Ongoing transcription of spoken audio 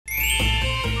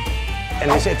And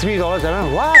they said $3. And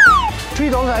I'm like, what?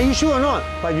 $3? Are you sure or not?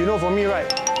 But you know, for me,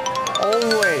 right?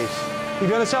 Always, if you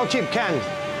want to sell cheap, can.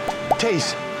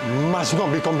 Taste must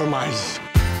not be compromised.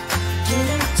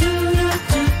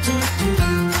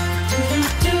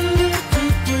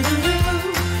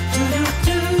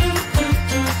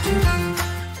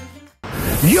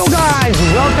 Yo guys,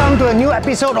 welcome to a new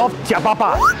episode of Jiak Pah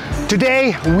Pah.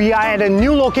 Today we are at a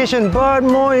new location, but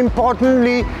more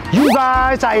importantly, you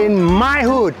guys are in my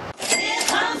hood. Here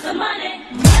comes the money,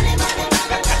 money, money,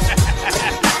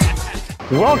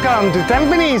 money. Welcome to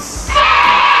Tampines.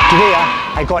 Today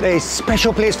I got a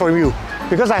special place for you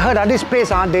because I heard at this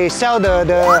place they sell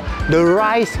the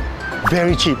rice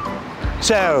very cheap.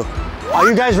 So, are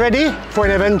you guys ready for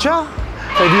an adventure?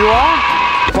 If you are,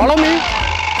 follow me.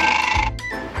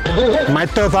 My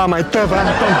turf, my turf.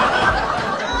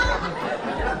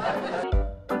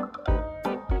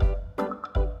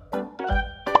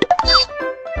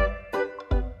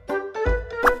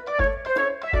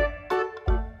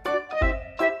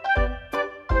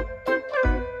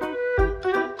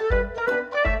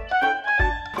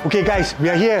 Okay guys, we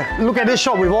are here. Look at this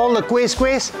shop with all the kueh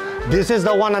squares. This is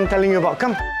the one I'm telling you about.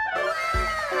 Come.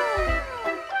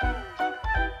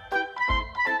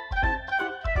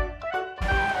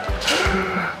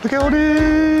 Look at all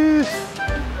this!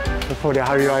 Before the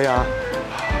Hari Raya.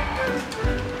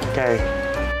 Okay.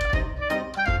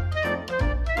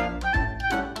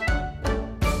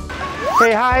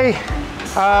 Hey, hi!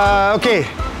 Okay.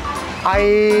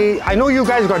 I know you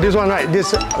guys got this one, right?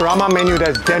 This Rahmah Menu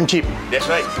that's damn cheap. That's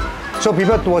right. So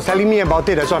people were telling me about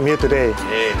it, that's why I'm here today.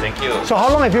 Hey, thank you. So how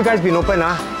long have you guys been open?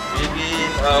 We've been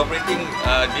operating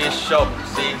this shop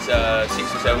since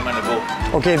 6 to 7 months ago.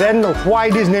 Okay, then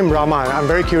why this name Rahmah? I'm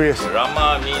very curious.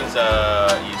 Rahmah means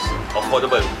is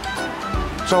affordable.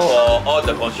 So for all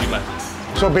the consumers.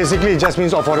 So basically it just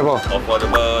means affordable.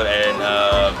 Affordable and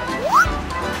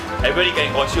everybody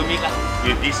can consume it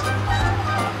with this.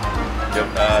 The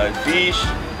fish,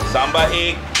 sambal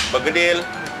egg, begedil,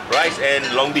 rice and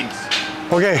long beans.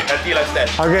 Okay. Healthy lifestyle.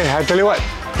 Okay, I tell you what.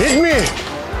 Hit me!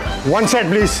 One set,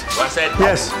 please. One set.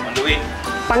 Yes. On the way.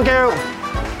 Thank you.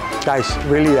 Guys,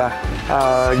 really,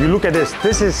 you look at this.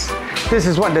 This is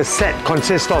what the set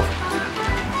consists of.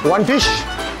 One fish,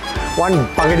 one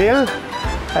begedil,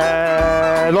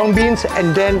 long beans,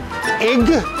 and then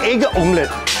egg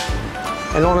omelette.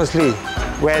 And honestly,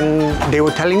 when they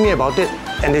were telling me about it,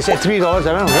 and they said $3,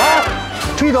 I'm like, what?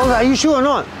 $3? Are you sure or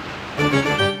not?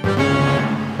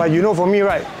 But you know, for me,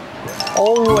 right?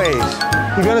 Always,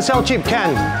 if you want to sell cheap,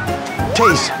 can.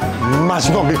 Taste must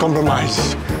not be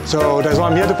compromised. So that's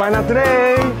what I'm here to find out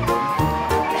today.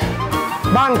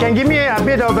 Bang, can give me a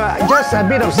bit of, just a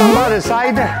bit of sambal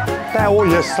aside? Oh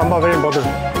yes, sambal very important.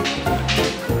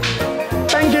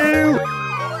 Thank you.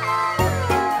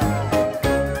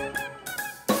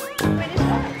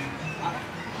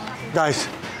 Guys,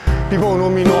 people who know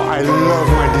me know I love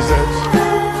my desserts.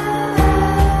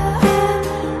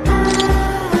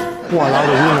 Wow,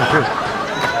 the wind is good.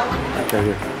 Okay,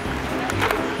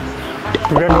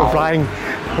 we're going flying.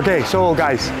 Okay, so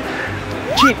guys,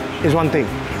 cheap is one thing.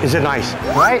 Is it nice,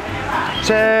 right?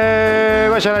 So,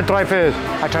 what shall I try first?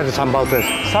 I try the sambal first.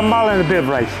 Sambal and a bit of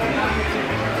rice.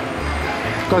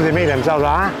 Because they made themselves,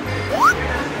 huh?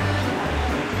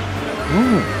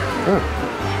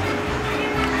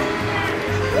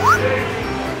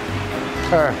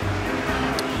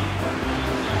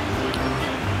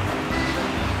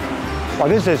 Oh,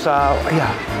 this is,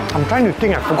 yeah, I'm trying to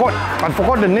think, I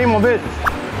forgot the name of it.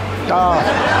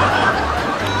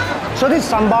 So this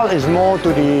sambal is more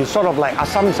to the sort of like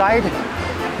Assam side.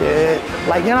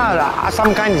 Like, you know, the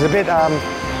Assam kind is a bit,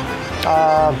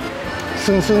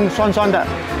 suan that.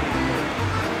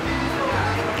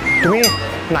 To me,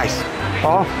 nice.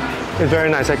 Oh, it's very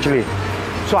nice actually.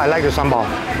 So I like the sambal.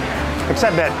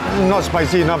 Except that, not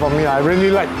spicy enough for me. I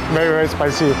really like very, very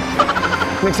spicy.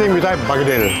 Next thing we try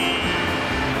begedil.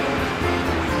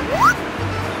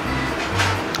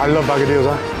 I love begedils,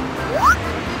 huh?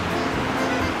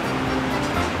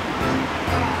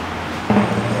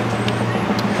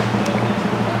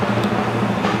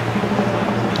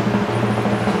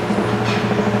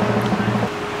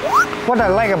 What I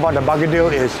like about the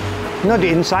begedil is, you know, the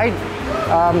inside,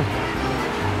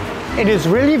 it is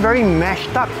really very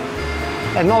mashed up.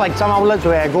 And not like some outlets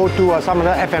where I go to or some other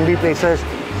F&B places,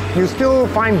 you still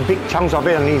find big chunks of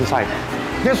it on the inside.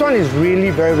 This one is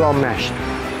really very well mashed.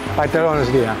 I tell you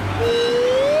honestly, the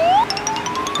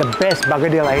best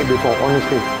begedil I ate before,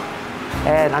 honestly.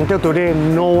 And until today,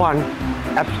 no one,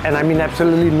 and I mean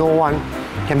absolutely no one,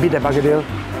 can beat the begedil.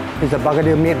 It's a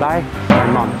begedil made by my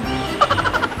mom.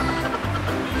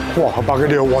 Wow, her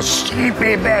Begedil was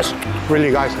cheapy best.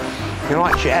 Really, guys. You know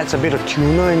what? She adds a bit of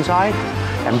tuna inside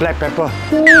and black pepper.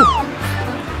 Ooh.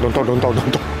 Don't talk. Don't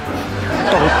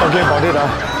forget about it.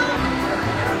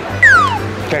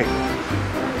 Okay.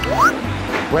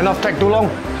 Went off track too long.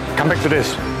 Come back to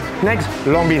this. Next,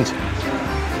 long beans.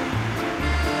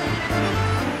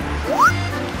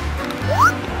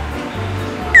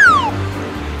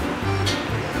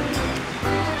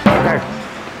 Okay.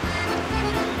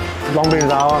 Long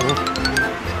beans are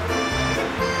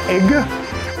egg.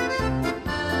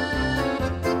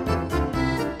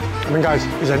 I mean, guys,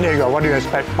 it's an egg. What do you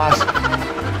expect? Pass.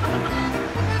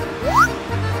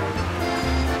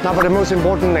 Now for the most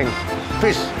important thing,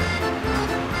 fish.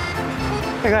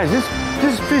 Hey guys, this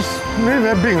fish is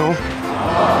very big, no?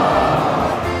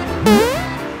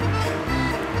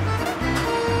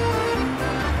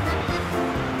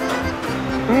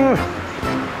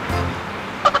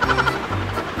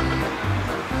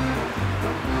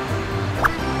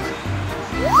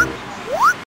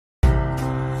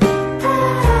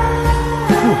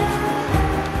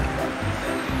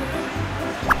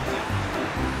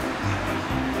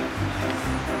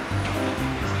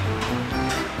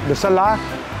 The sala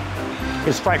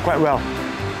is fried quite well.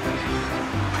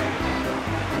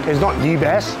 It's not the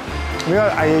best.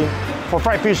 Because for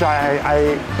fried fish,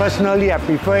 I personally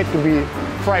prefer it to be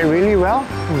fried really well.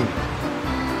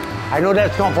 I know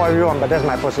that's not for everyone, but that's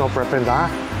my personal preference.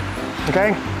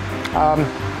 Okay,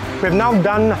 we've now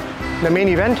done the main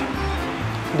event,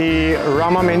 the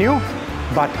Rahmah Menu,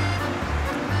 but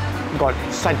got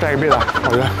sidetracked a bit.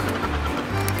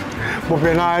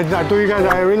 I told you guys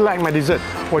I really like my dessert.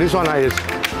 Oh, this one is,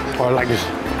 I like this.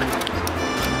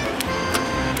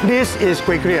 This is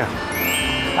kueh kria.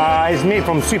 It's made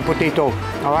from sweet potato.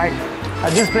 All right.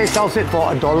 This place sells it for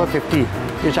 $1.50,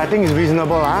 which I think is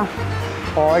reasonable,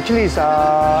 or actually it's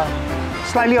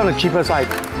slightly on the cheaper side.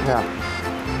 Yeah.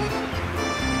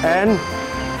 And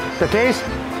the taste.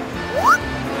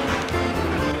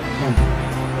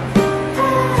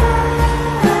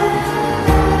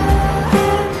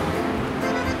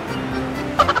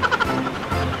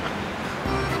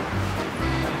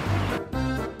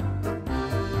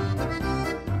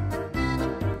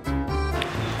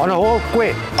 On the whole,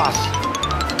 kueh, pass.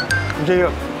 Actually,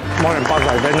 more than pass,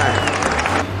 very nice.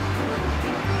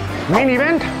 Main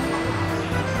event,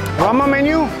 Rahmah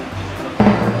Menu.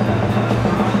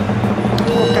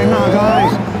 Oh, cannot,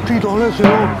 guys. $3, you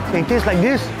know, and it tastes like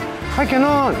this. I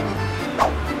cannot.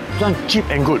 It's not cheap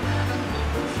and good.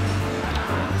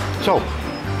 So,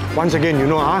 once again, you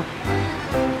know,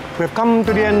 we've come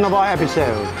to the end of our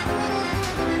episode.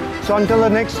 So until the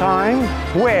next time,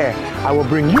 where I will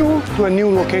bring you to a new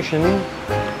location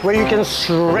where you can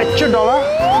stretch your dollar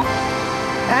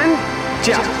and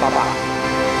Jiak Pah Pah.